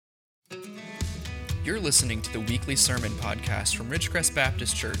You're listening to the weekly sermon podcast from Ridgecrest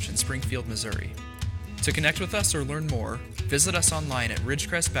Baptist Church in Springfield, Missouri. To connect with us or learn more, visit us online at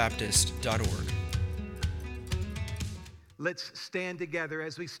ridgecrestbaptist.org. Let's stand together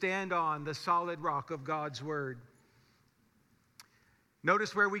as we stand on the solid rock of God's Word.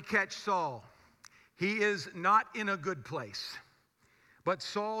 Notice where we catch Saul. He is not in a good place. But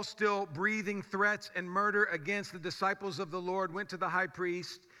Saul, still breathing threats and murder against the disciples of the Lord, went to the high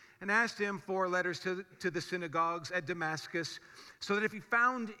priest and asked him for letters to the synagogues at Damascus, so that if he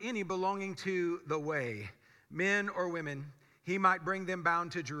found any belonging to the way, men or women, he might bring them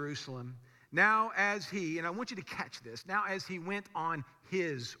bound to Jerusalem. Now as he, and I want you to catch this, now as he went on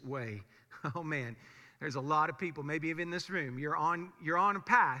his way. Oh man, there's a lot of people, maybe even in this room, you're on a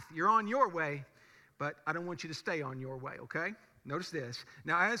path, you're on your way, but I don't want you to stay on your way, okay? Notice this.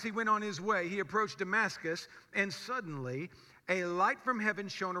 Now as he went on his way, he approached Damascus, and suddenly a light from heaven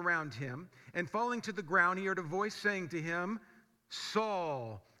shone around him, and falling to the ground, he heard a voice saying to him,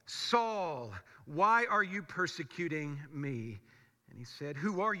 Saul, Saul, why are you persecuting me? And he said,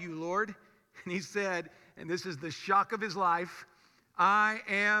 who are you, Lord? And he said, and this is the shock of his life, I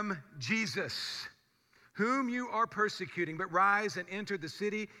am Jesus, whom you are persecuting, but rise and enter the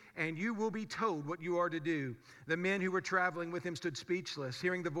city, and you will be told what you are to do. The men who were traveling with him stood speechless,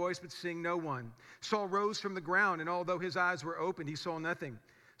 hearing the voice but seeing no one. Saul rose from the ground, and although his eyes were opened, he saw nothing.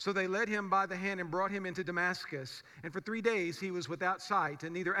 So they led him by the hand and brought him into Damascus. And for 3 days he was without sight,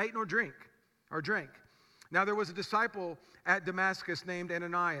 and neither ate nor drank. Now there was a disciple at Damascus named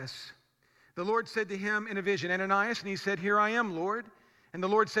Ananias. The Lord said to him in a vision, Ananias, and he said, here I am, Lord. And the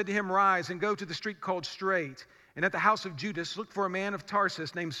Lord said to him, rise and go to the street called Straight, and at the house of Judas look for a man of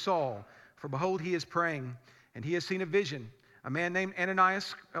Tarsus named Saul, for behold, he is praying, and he has seen a vision. A man named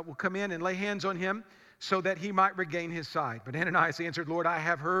Ananias will come in and lay hands on him so that he might regain his sight. But Ananias answered, Lord, I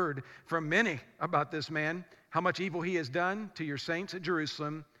have heard from many about this man, how much evil he has done to your saints at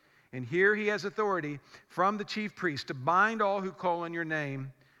Jerusalem. And here he has authority from the chief priest to bind all who call on your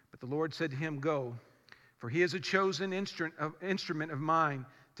name. But the Lord said to him, go, for he is a chosen instrument of mine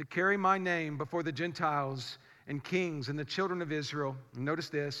to carry my name before the Gentiles and kings and the children of Israel. And notice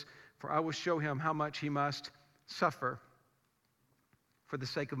this, for I will show him how much he must suffer for the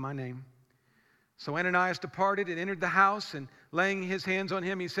sake of my name. So Ananias departed and entered the house, and laying his hands on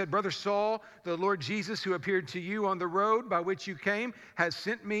him, he said, Brother Saul, the Lord Jesus, who appeared to you on the road by which you came, has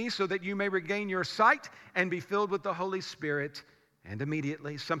sent me so that you may regain your sight and be filled with the Holy Spirit. And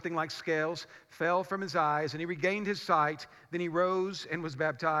immediately something like scales fell from his eyes, and he regained his sight. Then he rose and was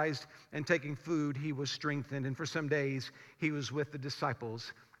baptized, and taking food, he was strengthened. And for some days he was with the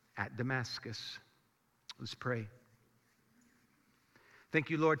disciples at Damascus. Let's pray. Thank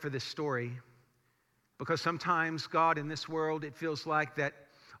you, Lord, for this story. Because sometimes, God, in this world, it feels like that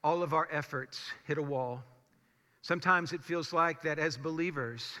all of our efforts hit a wall. Sometimes it feels like that as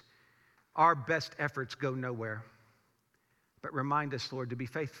believers, our best efforts go nowhere. But remind us, Lord, to be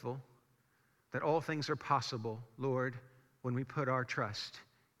faithful, that all things are possible, Lord, when we put our trust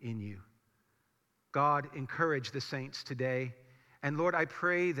in you. God, encourage the saints today. And Lord, I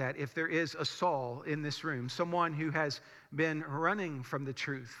pray that if there is a Saul in this room, someone who has been running from the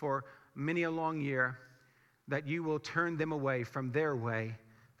truth for many a long year, that you will turn them away from their way,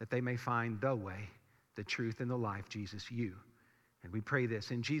 that they may find the way, the truth, and the life, Jesus, you. And we pray this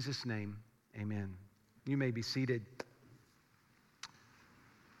in Jesus' name, amen. You may be seated.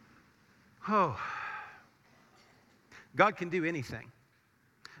 Oh, God can do anything.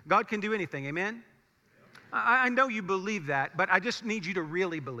 God can do anything, amen? I know you believe that, but I just need you to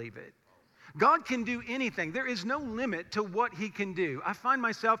really believe it. God can do anything. There is no limit to what he can do. I find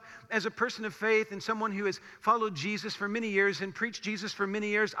myself as a person of faith and someone who has followed Jesus for many years and preached Jesus for many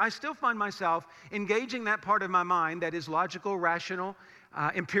years. I still find myself engaging that part of my mind that is logical, rational,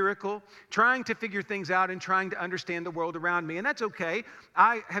 empirical, trying to figure things out and trying to understand the world around me. And that's okay.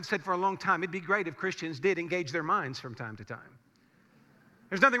 I have said for a long time, it'd be great if Christians did engage their minds from time to time.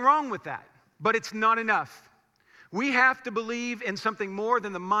 There's nothing wrong with that, but it's not enough. We have to believe in something more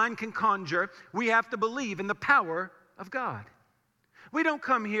than the mind can conjure. We have to believe in the power of God. We don't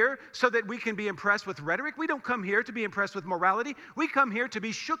come here so that we can be impressed with rhetoric. We don't come here to be impressed with morality. We come here to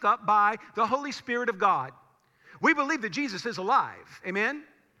be shook up by the Holy Spirit of God. We believe that Jesus is alive, amen?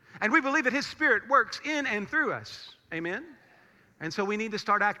 And we believe that his Spirit works in and through us, amen? And so we need to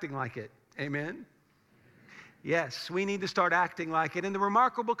start acting like it, amen? Yes, we need to start acting like it. And the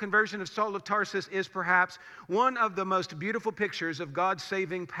remarkable conversion of Saul of Tarsus is perhaps one of the most beautiful pictures of God's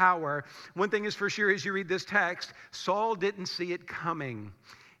saving power. One thing is for sure as you read this text, Saul didn't see it coming.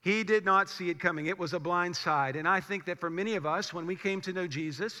 He did not see it coming. It was a blind side. And I think that for many of us, when we came to know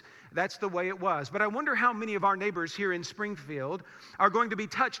Jesus, that's the way it was. But I wonder how many of our neighbors here in Springfield are going to be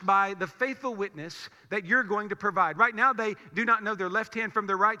touched by the faithful witness that you're going to provide. Right now, they do not know their left hand from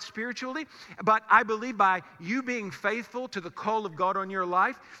their right spiritually, but I believe by you being faithful to the call of God on your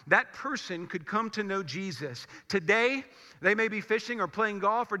life, that person could come to know Jesus. Today, they may be fishing or playing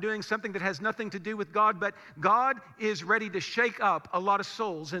golf or doing something that has nothing to do with God, but God is ready to shake up a lot of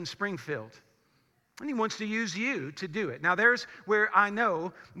souls in Springfield. And He wants to use you to do it. Now, there's where I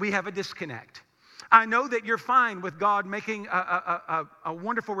know we have a disconnect. I know that you're fine with God making a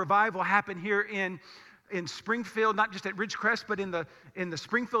wonderful revival happen here in Springfield, not just at Ridgecrest, but in the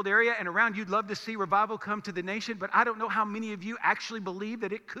Springfield area and around. You'd love to see revival come to the nation, but I don't know how many of you actually believe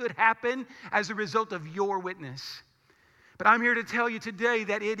that it could happen as a result of your witness. But I'm here to tell you today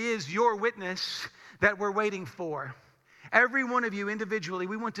that it is your witness that we're waiting for. Every one of you individually,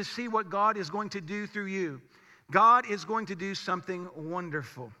 we want to see what God is going to do through you. God is going to do something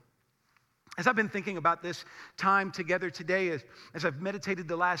wonderful. As I've been thinking about this time together today, as I've meditated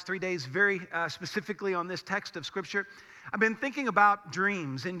the last 3 days very specifically on this text of Scripture, I've been thinking about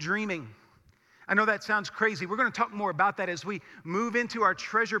dreams and dreaming. I know that sounds crazy. We're going to talk more about that as we move into our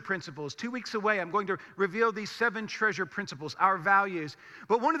treasure principles. 2 weeks away, I'm going to reveal these 7 treasure principles, our values.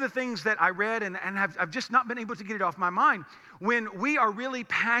 But one of the things that I read, and I've just not been able to get it off my mind, when we are really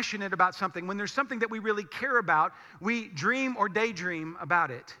passionate about something, when there's something that we really care about, we dream or daydream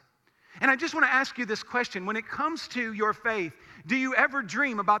about it. And I just want to ask you this question. When it comes to your faith, do you ever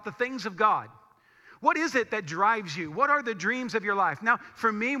dream about the things of God? What is it that drives you? What are the dreams of your life? Now,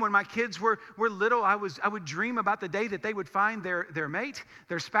 for me, when my kids were little, I would dream about the day that they would find their mate,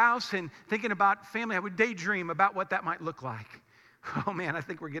 their spouse, and thinking about family, I would daydream about what that might look like. Oh man, I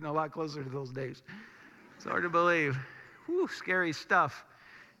think we're getting a lot closer to those days. It's hard to believe. Whew, scary stuff.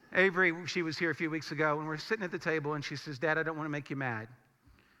 Avery, she was here a few weeks ago, and we're sitting at the table, and she says, Dad, I don't want to make you mad,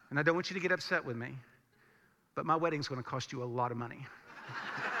 and I don't want you to get upset with me, but my wedding's going to cost you a lot of money.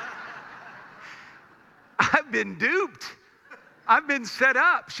 I've been duped. I've been set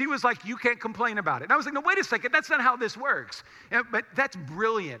up. She was like, you can't complain about it. And I was like, no, wait a second. That's not how this works. But that's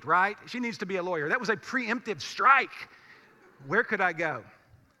brilliant, right? She needs to be a lawyer. That was a preemptive strike. Where could I go?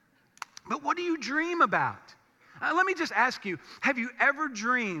 But what do you dream about? Let me just ask you, have you ever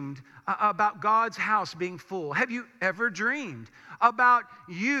dreamed about God's house being full? Have you ever dreamed about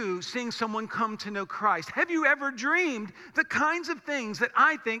you seeing someone come to know Christ? Have you ever dreamed the kinds of things that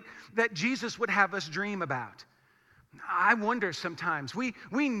I think that Jesus would have us dream about? I wonder sometimes. We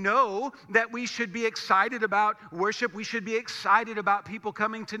know that we should be excited about worship. We should be excited about people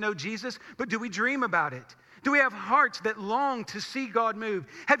coming to know Jesus. But do we dream about it? Do we have hearts that long to see God move?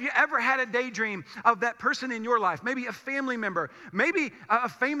 Have you ever had a daydream of that person in your life? Maybe a family member, maybe a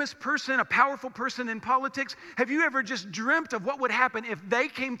famous person, a powerful person in politics. Have you ever just dreamt of what would happen if they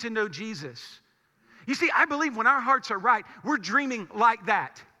came to know Jesus? You see, I believe when our hearts are right, we're dreaming like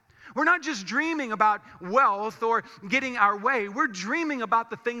that. We're not just dreaming about wealth or getting our way. We're dreaming about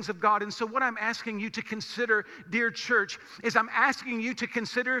the things of God. And so what I'm asking you to consider, dear church, is I'm asking you to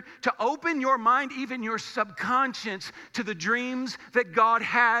consider to open your mind, even your subconscious, to the dreams that God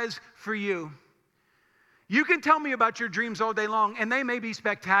has for you. You can tell me about your dreams all day long, and they may be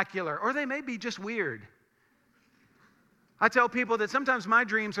spectacular, or they may be just weird. I tell people that sometimes my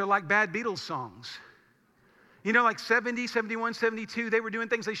dreams are like bad Beatles songs. You know, like 70, 71, 72, they were doing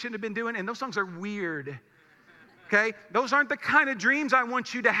things they shouldn't have been doing, and those songs are weird, okay? Those aren't the kind of dreams I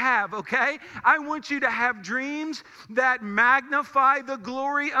want you to have, okay? I want you to have dreams that magnify the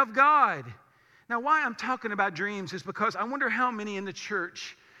glory of God. Now, why I'm talking about dreams is because I wonder how many in the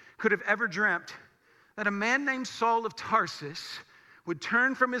church could have ever dreamt that a man named Saul of Tarsus would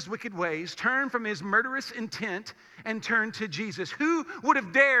turn from his wicked ways, turn from his murderous intent, and turn to Jesus. Who would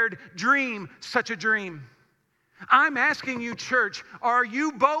have dared dream such a dream? I'm asking you, church, are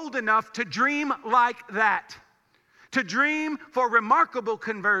you bold enough to dream like that? To dream for remarkable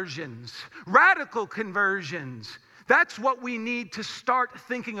conversions, radical conversions. That's what we need to start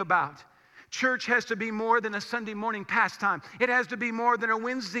thinking about. Church has to be more than a Sunday morning pastime. It has to be more than a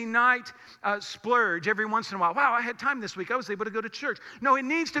Wednesday night splurge every once in a while. Wow, I had time this week. I was able to go to church. No, it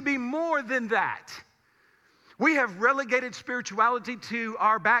needs to be more than that. We have relegated spirituality to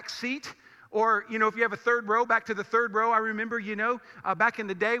our back seat. Or, you know, if you have a third row, back to the third row. I remember, back in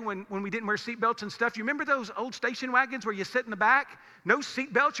the day when we didn't wear seatbelts and stuff. You remember those old station wagons where you sit in the back? No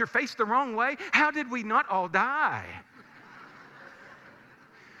seatbelts, you're faced the wrong way. How did we not all die?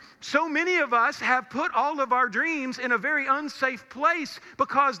 So many of us have put all of our dreams in a very unsafe place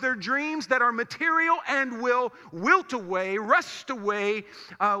because they're dreams that are material and will wilt away, rust away,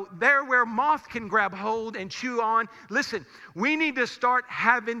 there where moth can grab hold and chew on. Listen, we need to start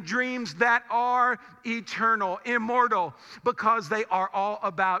having dreams that are eternal, immortal, because they are all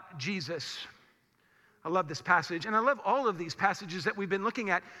about Jesus. I love this passage, and I love all of these passages that we've been looking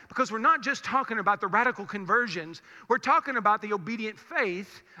at, because we're not just talking about the radical conversions. We're talking about the obedient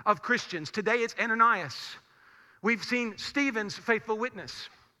faith of Christians. Today it's Ananias. We've seen Stephen's faithful witness.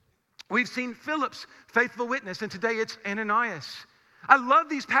 We've seen Philip's faithful witness, and today it's Ananias. I love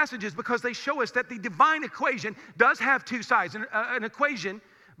these passages because they show us that the divine equation does have two sides. An equation,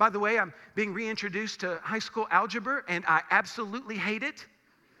 by the way, I'm being reintroduced to high school algebra, and I absolutely hate it.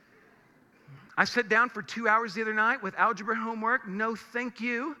 I sat down for 2 hours the other night with algebra homework. No, thank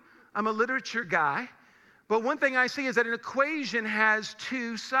you. I'm a literature guy. But one thing I see is that an equation has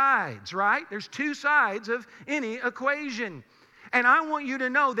two sides, right? There's two sides of any equation. And I want you to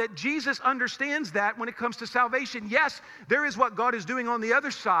know that Jesus understands that when it comes to salvation. Yes, there is what God is doing on the other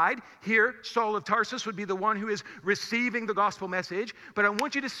side. Here, Saul of Tarsus would be the one who is receiving the gospel message. But I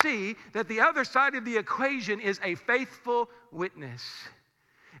want you to see that the other side of the equation is a faithful witness.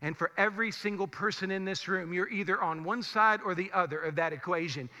 And for every single person in this room, you're either on one side or the other of that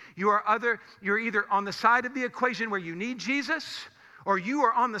equation. You're either on the side of the equation where you need Jesus, or you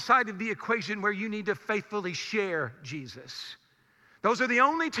are on the side of the equation where you need to faithfully share Jesus. Those are the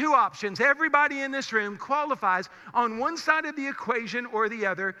only two options. Everybody in this room qualifies on one side of the equation or the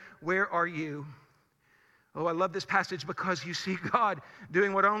other. Where are you? Oh, I love this passage because you see God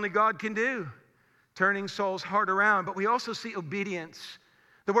doing what only God can do, turning Saul's heart around. But we also see obedience.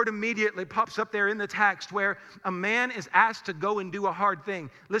 The word immediately pops up there in the text where a man is asked to go and do a hard thing.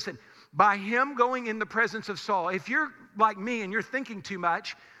 Listen, by him going in the presence of Saul, if you're like me and you're thinking too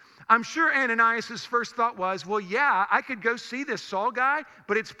much, I'm sure Ananias' first thought was, well, yeah, I could go see this Saul guy,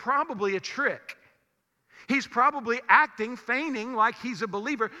 but it's probably a trick. He's probably acting, feigning like he's a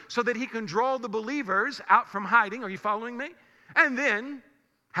believer so that he can draw the believers out from hiding. Are you following me? And then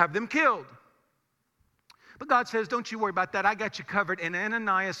have them killed. But God says, don't you worry about that. I got you covered. And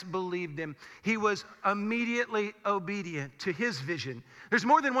Ananias believed him. He was immediately obedient to his vision. There's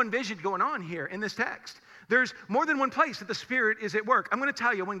more than one vision going on here in this text. There's more than one place that the Spirit is at work. I'm going to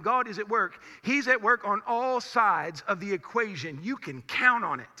tell you, when God is at work, He's at work on all sides of the equation. You can count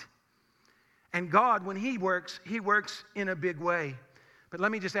on it. And God, when He works in a big way. But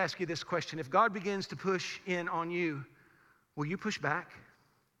let me just ask you this question. If God begins to push in on you, will you push back?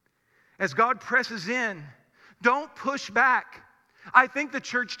 As God presses in, don't push back. I think the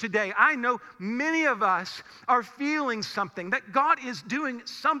church today, I know many of us are feeling something, that God is doing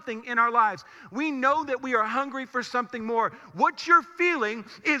something in our lives. We know that we are hungry for something more. What you're feeling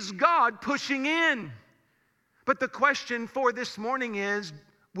is God pushing in. But the question for this morning is,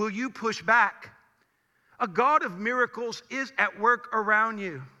 will you push back? A God of miracles is at work around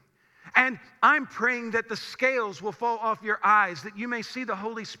you. And I'm praying that the scales will fall off your eyes, that you may see the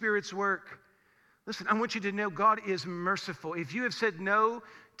Holy Spirit's work. Listen, I want you to know God is merciful. If you have said no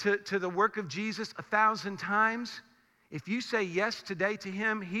to the work of Jesus 1,000 times, if you say yes today to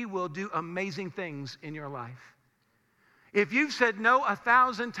Him, He will do amazing things in your life. If you've said no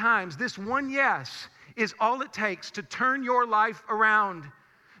 1,000 times, this one yes is all it takes to turn your life around.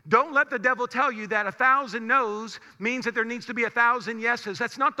 Don't let the devil tell you that 1,000 no's means that there needs to be 1,000 yeses.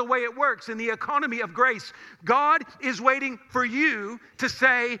 That's not the way it works in the economy of grace. God is waiting for you to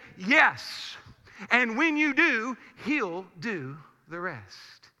say yes. And when you do, He'll do the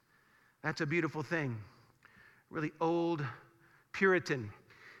rest. That's a beautiful thing. Really old Puritan.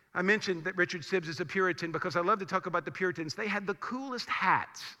 I mentioned that Richard Sibbs is a Puritan because I love to talk about the Puritans. They had the coolest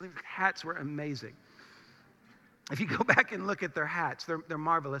hats. Their hats were amazing. If you go back and look at their hats, they're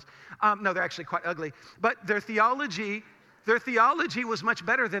marvelous. No, they're actually quite ugly. But their theology was much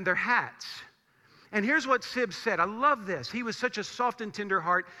better than their hats. And here's what Sibbs said. I love this. He was such a soft and tender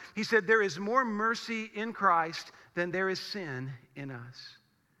heart. He said, there is more mercy in Christ than there is sin in us.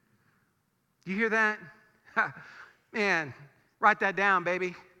 You hear that? Man, write that down,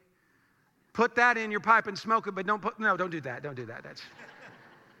 baby. Put that in your pipe and smoke it, but don't do that. Don't do that. That's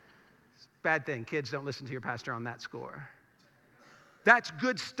a bad thing. Kids, don't listen to your pastor on that score. That's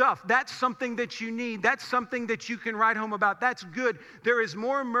good stuff. That's something that you need. That's something that you can write home about. That's good. There is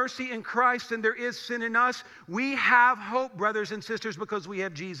more mercy in Christ than there is sin in us. We have hope, brothers and sisters, because we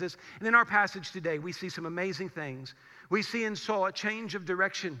have Jesus. And in our passage today, we see some amazing things. We see in Saul a change of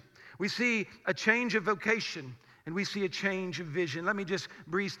direction. We see a change of vocation. and we see a change of vision. Let me just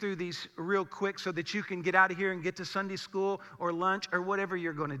breeze through these real quick so that you can get out of here and get to Sunday school or lunch or whatever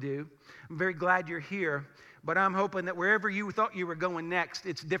you're going to do. I'm very glad you're here, but I'm hoping that wherever you thought you were going next,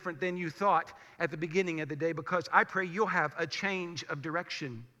 it's different than you thought at the beginning of the day, because I pray you'll have a change of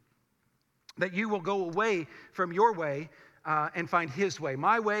direction, that you will go away from your way and find His way,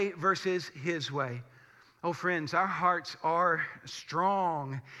 my way versus His way. Oh, friends, our hearts are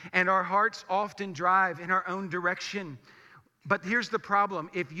strong, and our hearts often drive in our own direction. But here's the problem.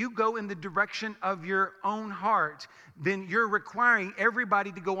 If you go in the direction of your own heart, then you're requiring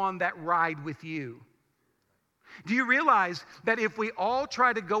everybody to go on that ride with you. Do you realize that if we all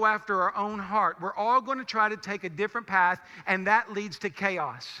try to go after our own heart, we're all going to try to take a different path, and that leads to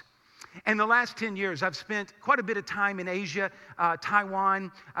chaos? In the last 10 years, I've spent quite a bit of time in Asia, Taiwan.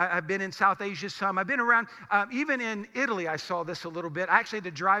 I've been in South Asia some. I've been around, even in Italy, I saw this a little bit. I actually had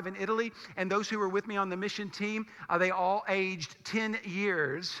to drive in Italy, and those who were with me on the mission team, they all aged 10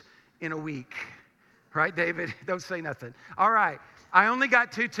 years in a week. Right, David? Don't say nothing. All right. I only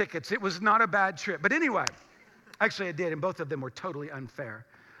got 2 tickets. It was not a bad trip. But anyway, actually I did, and both of them were totally unfair.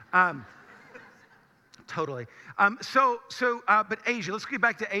 Totally. But Asia, let's get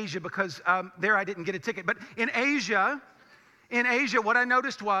back to Asia, because there I didn't get a ticket. But in Asia, what I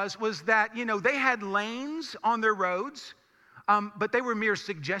noticed was that, they had lanes on their roads, but they were mere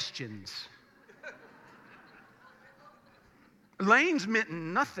suggestions. Lanes meant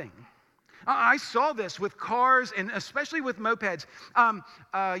nothing. I saw this with cars, and especially with mopeds.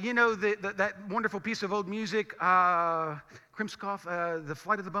 That wonderful piece of old music, Krimskov, The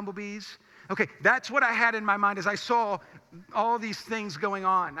Flight of the Bumblebees. Okay, that's what I had in my mind as I saw all these things going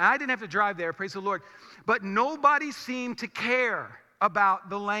on. I didn't have to drive there, praise the Lord. But nobody seemed to care about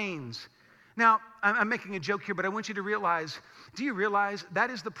the lanes. Now, I'm making a joke here, but I want you to realize, do you realize that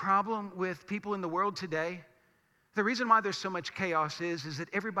is the problem with people in the world today? The reason why there's so much chaos is that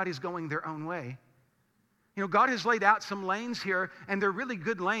everybody's going their own way. God has laid out some lanes here, and they're really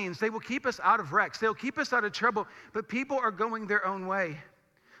good lanes. They will keep us out of wrecks. They'll keep us out of trouble, but people are going their own way.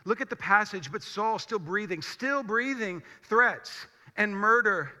 Look at the passage. But Saul, still breathing threats and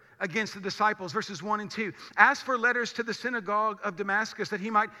murder against the disciples. Verses 1 and 2. Asked for letters to the synagogue of Damascus that he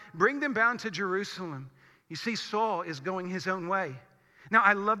might bring them bound to Jerusalem. You see, Saul is going his own way. Now,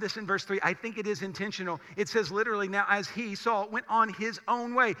 I love this in verse 3. I think it is intentional. It says literally, now as he, Saul, went on his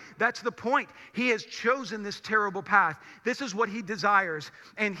own way. That's the point. He has chosen this terrible path. This is what he desires.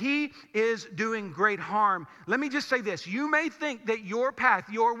 And he is doing great harm. Let me just say this. You may think that your path,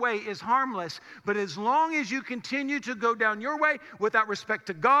 your way is harmless, but as long as you continue to go down your way without respect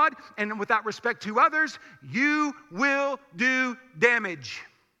to God and without respect to others, you will do damage.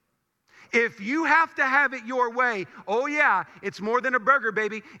 If you have to have it your way, oh yeah, it's more than a burger,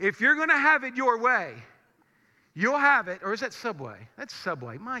 baby. If you're going to have it your way, you'll have it. Or is that Subway? That's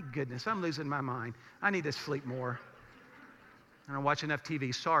Subway. My goodness, I'm losing my mind. I need to sleep more. I don't watch enough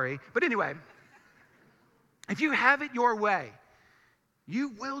TV, sorry. But anyway, if you have it your way,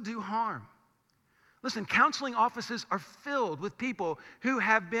 you will do harm. Listen, counseling offices are filled with people who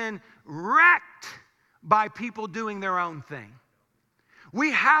have been wrecked by people doing their own thing. We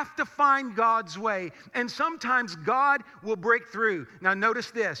have to find God's way, and sometimes God will break through. Now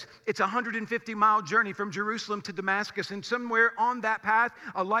notice this, it's a 150-mile journey from Jerusalem to Damascus, and somewhere on that path,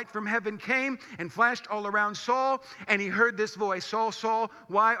 a light from heaven came and flashed all around Saul, and he heard this voice, Saul, Saul,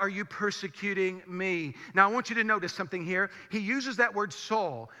 why are you persecuting me? Now I want you to notice something here. He uses that word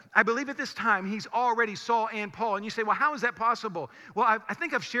Saul. I believe at this time, he's already Saul and Paul, and you say, well, how is that possible? Well, I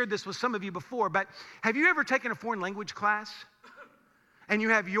think I've shared this with some of you before, but have you ever taken a foreign language class? And you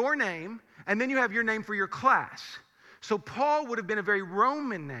have your name, and then you have your name for your class. So Paul would have been a very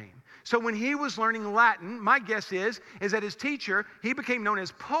Roman name. So when he was learning Latin, my guess is that his teacher, he became known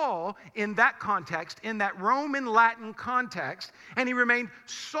as Paul in that context, in that Roman Latin context, and he remained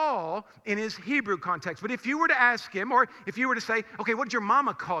Saul in his Hebrew context. But if you were to ask him, or if you were to say, okay, what did your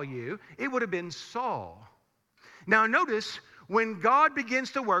mama call you? It would have been Saul. Now notice, when God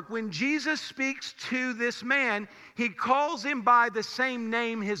begins to work, when Jesus speaks to this man, he calls him by the same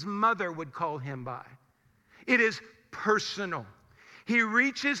name his mother would call him by. It is personal.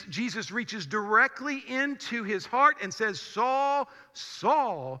 Jesus reaches directly into his heart and says, Saul,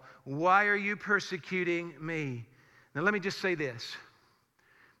 Saul, why are you persecuting me? Now let me just say this.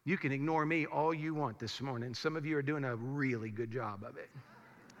 You can ignore me all you want this morning. Some of you are doing a really good job of it.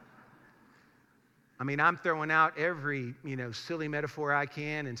 I mean, I'm throwing out every, silly metaphor I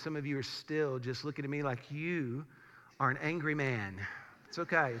can, and some of you are still just looking at me like you are an angry man. It's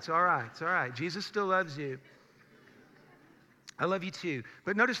okay. It's all right. It's all right. Jesus still loves you. I love you too.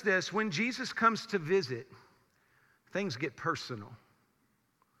 But notice this. When Jesus comes to visit, things get personal.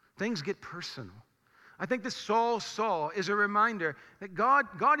 Things get personal. I think this Saul is a reminder that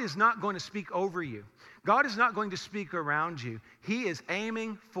God is not going to speak over you. God is not going to speak around you. He is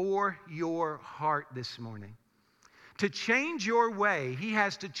aiming for your heart this morning. To change your way, He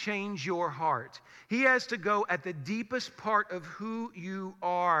has to change your heart. He has to go at the deepest part of who you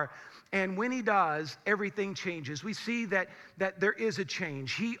are. And when He does, everything changes. We see that there is a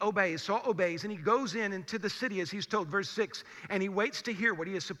change. He obeys, Saul obeys, and he goes into the city as he's told, verse 6, and he waits to hear what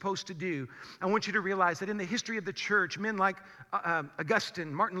he is supposed to do. I want you to realize that in the history of the church, men like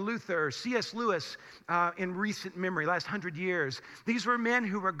Augustine, Martin Luther, C.S. Lewis, in recent memory, last 100 years, these were men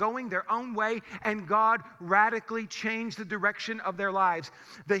who were going their own way, and God radically changed the direction of their lives.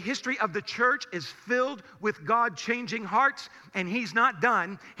 The history of the church is filled with God changing hearts, and He's not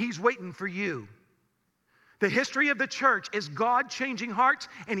done. He's waiting for you. The history of the church is God changing hearts,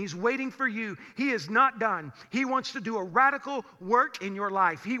 and He's waiting for you. He is not done. He wants to do a radical work in your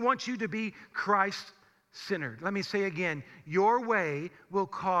life. He wants you to be Christ-centered. Let me say again, your way will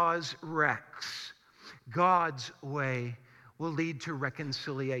cause wrecks. God's way will lead to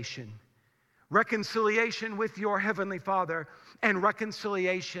reconciliation. Reconciliation with your Heavenly Father and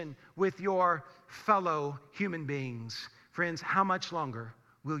reconciliation with your fellow human beings. Friends, how much longer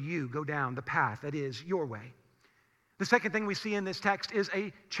will you go down the path that is your way? The second thing we see in this text is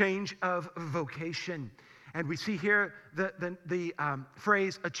a change of vocation. And we see here the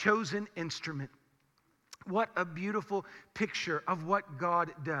phrase, a chosen instrument. What a beautiful picture of what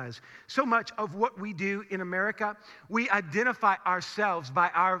God does. So much of what we do in America, we identify ourselves by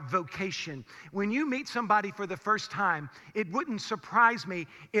our vocation. When you meet somebody for the first time, it wouldn't surprise me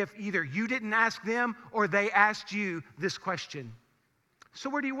if either you didn't ask them or they asked you this question. So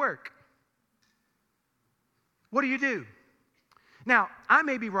where do you work? What do you do? Now, I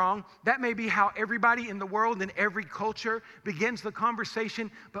may be wrong. That may be how everybody in the world and every culture begins the conversation,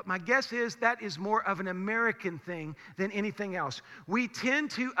 but my guess is that is more of an American thing than anything else. We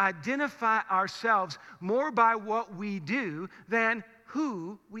tend to identify ourselves more by what we do than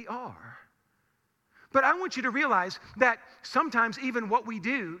who we are. But I want you to realize that sometimes even what we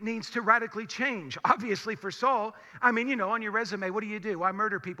do needs to radically change. Obviously for Saul, on your resume, what do? I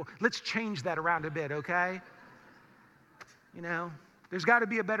murder people. Let's change that around a bit, okay? There's got to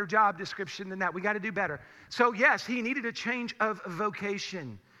be a better job description than that. We got to do better. So yes, he needed a change of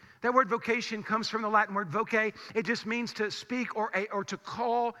vocation. That word vocation comes from the Latin word voce. It just means to speak or to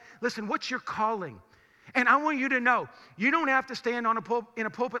call. Listen, what's your calling? And I want you to know, you don't have to stand in a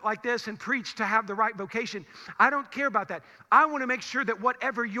pulpit like this and preach to have the right vocation. I don't care about that. I want to make sure that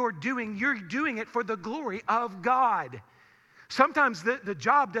whatever you're doing it for the glory of God. Sometimes the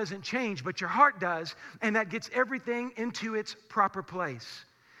job doesn't change, but your heart does, and that gets everything into its proper place.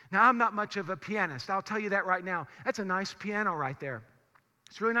 Now, I'm not much of a pianist. I'll tell you that right now. That's a nice piano right there.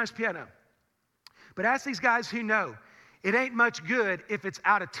 It's a really nice piano. But ask these guys who know, it ain't much good if it's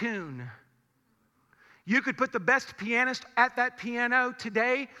out of tune. You could put the best pianist at that piano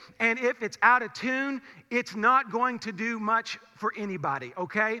today, and if it's out of tune, it's not going to do much for anybody,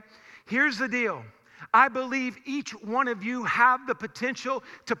 okay? Here's the deal. I believe each one of you have the potential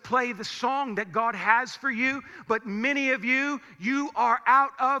to play the song that God has for you, but many of you are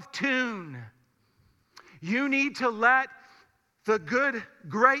out of tune. You need to let the good,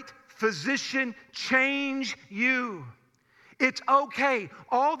 great physician change you. It's okay.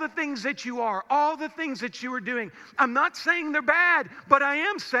 All the things that you are, all the things that you are doing, I'm not saying they're bad, but I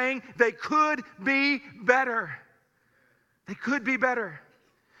am saying they could be better. They could be better.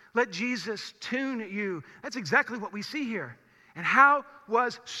 Let Jesus tune you. That's exactly what we see here. And how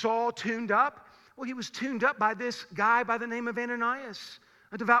was Saul tuned up? Well, he was tuned up by this guy by the name of Ananias,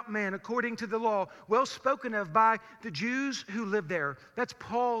 a devout man according to the law, well spoken of by the Jews who lived there. That's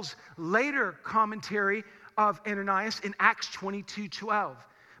Paul's later commentary of Ananias in Acts 22:12.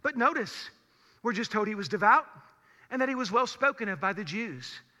 But notice, we're just told he was devout and that he was well spoken of by the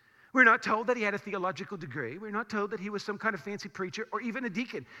Jews. We're not told that he had a theological degree. We're not told that he was some kind of fancy preacher or even a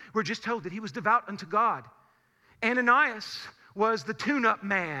deacon. We're just told that he was devout unto God. Ananias was the tune-up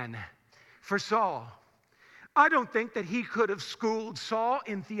man for Saul. I don't think that he could have schooled Saul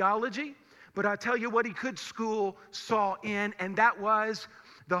in theology, but I'll tell you what he could school Saul in, and that was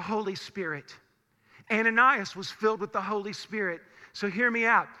the Holy Spirit. Ananias was filled with the Holy Spirit. So hear me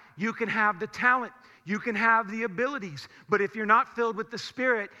out. You can have the talent. You can have the abilities, but if you're not filled with the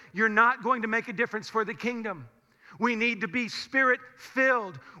Spirit, you're not going to make a difference for the kingdom. We need to be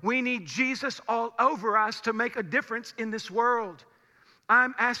Spirit-filled. We need Jesus all over us to make a difference in this world.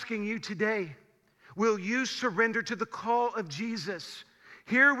 I'm asking you today, will you surrender to the call of Jesus?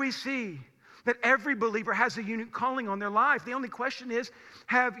 Here we see that every believer has a unique calling on their life. The only question is,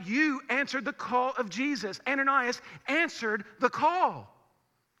 have you answered the call of Jesus? Ananias answered the call.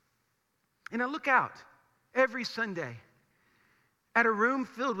 And I look out every Sunday at a room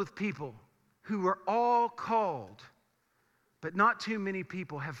filled with people who are all called, but not too many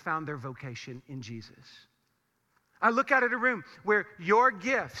people have found their vocation in Jesus. I look out at a room where your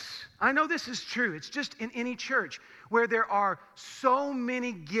gifts, I know this is true, it's just in any church, where there are so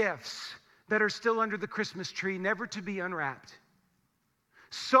many gifts that are still under the Christmas tree, never to be unwrapped.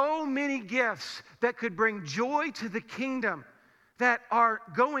 So many gifts that could bring joy to the kingdom that are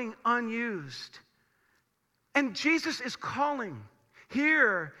going unused. And Jesus is calling.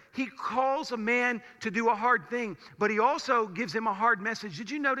 Here, he calls a man to do a hard thing, but he also gives him a hard message. Did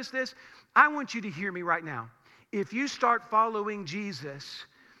you notice this? I want you to hear me right now. If you start following Jesus,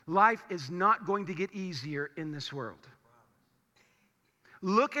 life is not going to get easier in this world.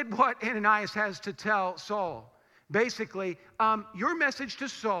 Look at what Ananias has to tell Saul. Basically, your message to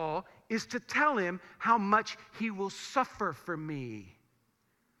Saul is to tell him how much he will suffer for me.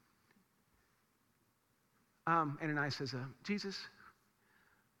 Ananias says, Jesus,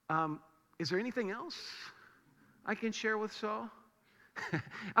 is there anything else I can share with Saul?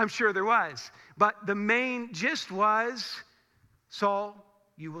 I'm sure there was. But the main gist was, Saul,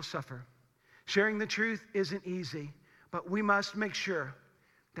 you will suffer. Sharing the truth isn't easy, but we must make sure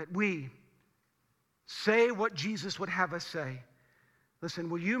that we say what Jesus would have us say. Listen,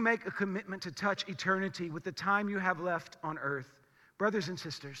 will you make a commitment to touch eternity with the time you have left on earth? Brothers and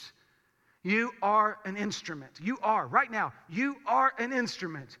sisters, you are an instrument. You are, right now, you are an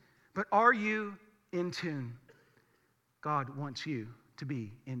instrument. But are you in tune? God wants you to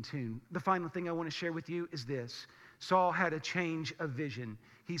be in tune. The final thing I want to share with you is this. Saul had a change of vision.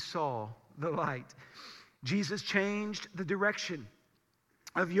 He saw the light. Jesus changed the direction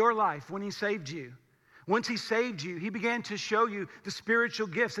of your life when he saved you. Once he saved you, he began to show you the spiritual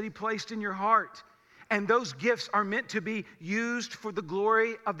gifts that he placed in your heart. And those gifts are meant to be used for the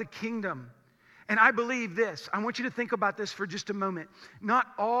glory of the kingdom. And I believe this. I want you to think about this for just a moment. Not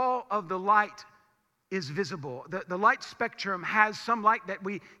all of the light is visible. The light spectrum has some light that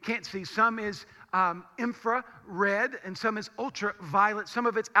we can't see. Some is infrared and some is ultraviolet. Some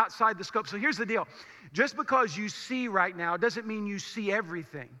of it's outside the scope. So here's the deal. Just because you see right now doesn't mean you see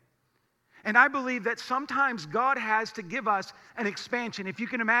everything. And I believe that sometimes God has to give us an expansion. If you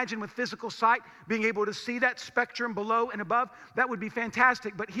can imagine with physical sight, being able to see that spectrum below and above, that would be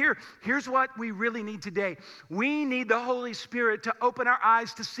fantastic. But here's what we really need today. We need the Holy Spirit to open our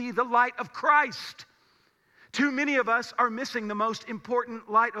eyes to see the light of Christ. Too many of us are missing the most important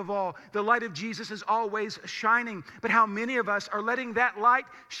light of all. The light of Jesus is always shining. But how many of us are letting that light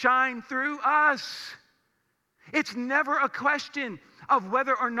shine through us? It's never a question of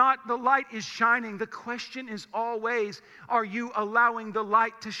whether or not the light is shining. The question is always, are you allowing the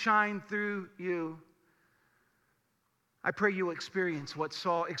light to shine through you? I pray you will experience what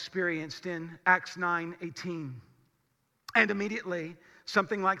Saul experienced in Acts 9:18. And immediately,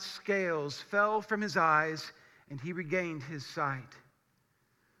 something like scales fell from his eyes, and he regained his sight.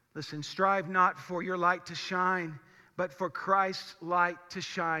 Listen, strive not for your light to shine, but for Christ's light to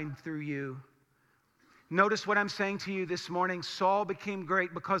shine through you. Notice what I'm saying to you this morning. Saul became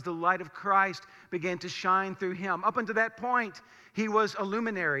great because the light of Christ began to shine through him. Up until that point, he was a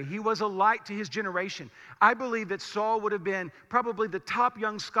luminary. He was a light to his generation. I believe that Saul would have been probably the top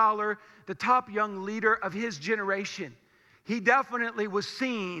young scholar, the top young leader of his generation. He definitely was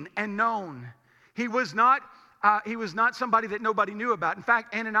seen and known. He was not somebody that nobody knew about. In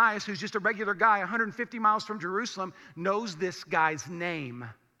fact, Ananias, who's just a regular guy 150 miles from Jerusalem, knows this guy's name.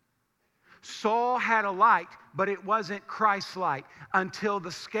 Saul had a light, but it wasn't Christ's light until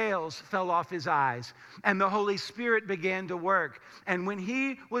the scales fell off his eyes and the Holy Spirit began to work. And when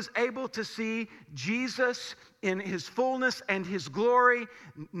he was able to see Jesus in his fullness and his glory,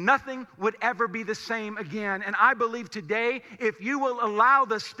 nothing would ever be the same again. And I believe today, if you will allow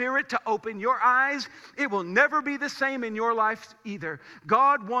the Spirit to open your eyes, it will never be the same in your life either.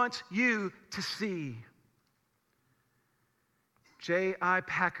 God wants you to see. J.I.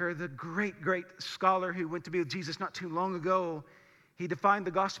 Packer, the great, great scholar who went to be with Jesus not too long ago, he defined the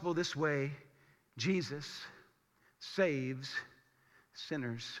gospel this way: Jesus saves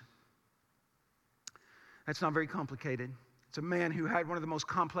sinners. That's not very complicated. It's a man who had one of the most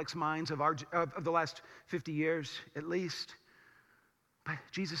complex minds of the last 50 years, at least. But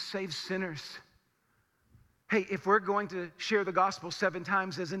Jesus saves sinners. Hey, if we're going to share the gospel 7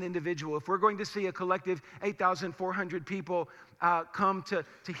 times as an individual, if we're going to see a collective 8,400 people come to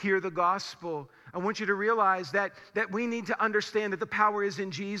hear the gospel, I want you to realize that we need to understand that the power is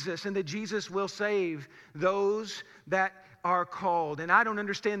in Jesus and that Jesus will save those that are called. And I don't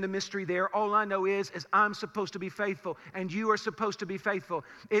understand the mystery there. All I know is I'm supposed to be faithful and you are supposed to be faithful.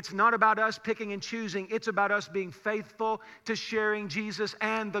 It's not about us picking and choosing. It's about us being faithful to sharing Jesus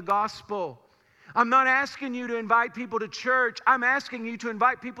and the gospel. I'm not asking you to invite people to church. I'm asking you to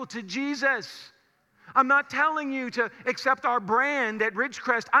invite people to Jesus. I'm not telling you to accept our brand at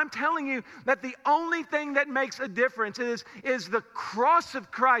Ridgecrest. I'm telling you that the only thing that makes a difference is the cross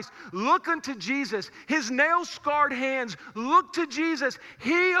of Christ. Look unto Jesus. His nail-scarred hands. Look to Jesus.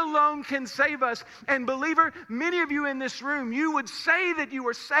 He alone can save us. And believer, many of you in this room, you would say that you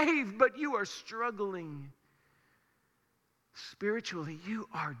are saved, but you are struggling. Spiritually, you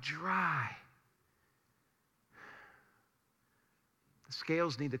are dry. The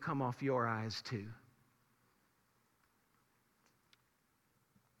scales need to come off your eyes too.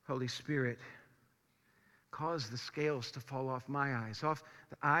 Holy Spirit, cause the scales to fall off my eyes, off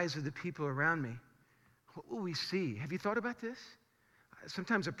the eyes of the people around me. What will we see? Have you thought about this?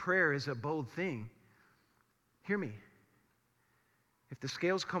 Sometimes a prayer is a bold thing. Hear me. If the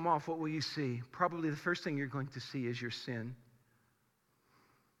scales come off, what will you see? Probably the first thing you're going to see is your sin.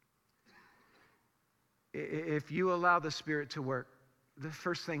 If you allow the Spirit to work, the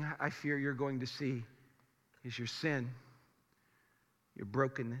first thing I fear you're going to see is your sin, your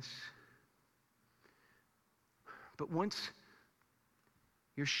brokenness. But once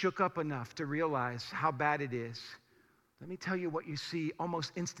you're shook up enough to realize how bad it is, let me tell you what you see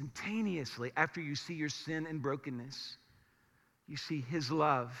almost instantaneously after you see your sin and brokenness. You see His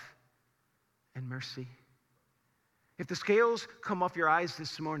love and mercy. If the scales come off your eyes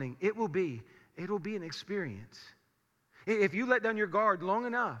this morning, it'll be an experience. If you let down your guard long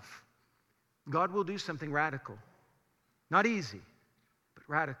enough, God will do something radical. Not easy, but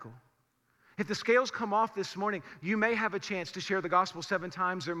radical. If the scales come off this morning, you may have a chance to share the gospel 7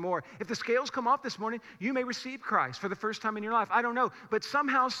 times or more. If the scales come off this morning, you may receive Christ for the first time in your life. I don't know, but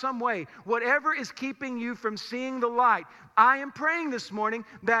somehow, some way, whatever is keeping you from seeing the light, I am praying this morning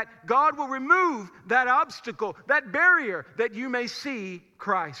that God will remove that obstacle, that barrier, that you may see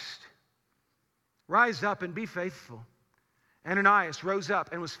Christ. Rise up and be faithful. Ananias rose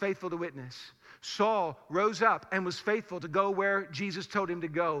up and was faithful to witness. Saul rose up and was faithful to go where Jesus told him to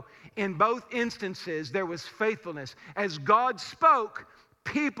go. In both instances, there was faithfulness. As God spoke,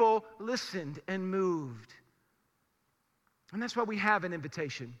 people listened and moved. And that's why we have an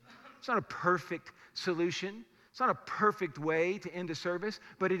invitation. It's not a perfect solution. It's not a perfect way to end a service,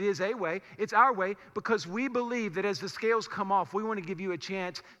 but it is a way. It's our way because we believe that as the scales come off, we want to give you a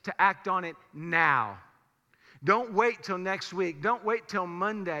chance to act on it now. Don't wait till next week. Don't wait till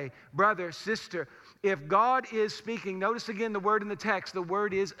Monday. Brother, sister, if God is speaking, notice again the word in the text. The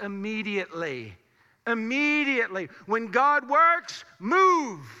word is immediately. Immediately. When God works,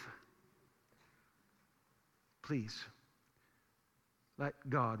 move. Please, let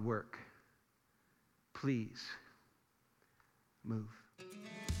God work. Please, move.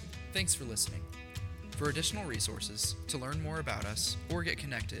 Thanks for listening. For additional resources, to learn more about us, or get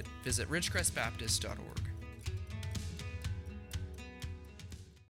connected, visit ridgecrestbaptist.org.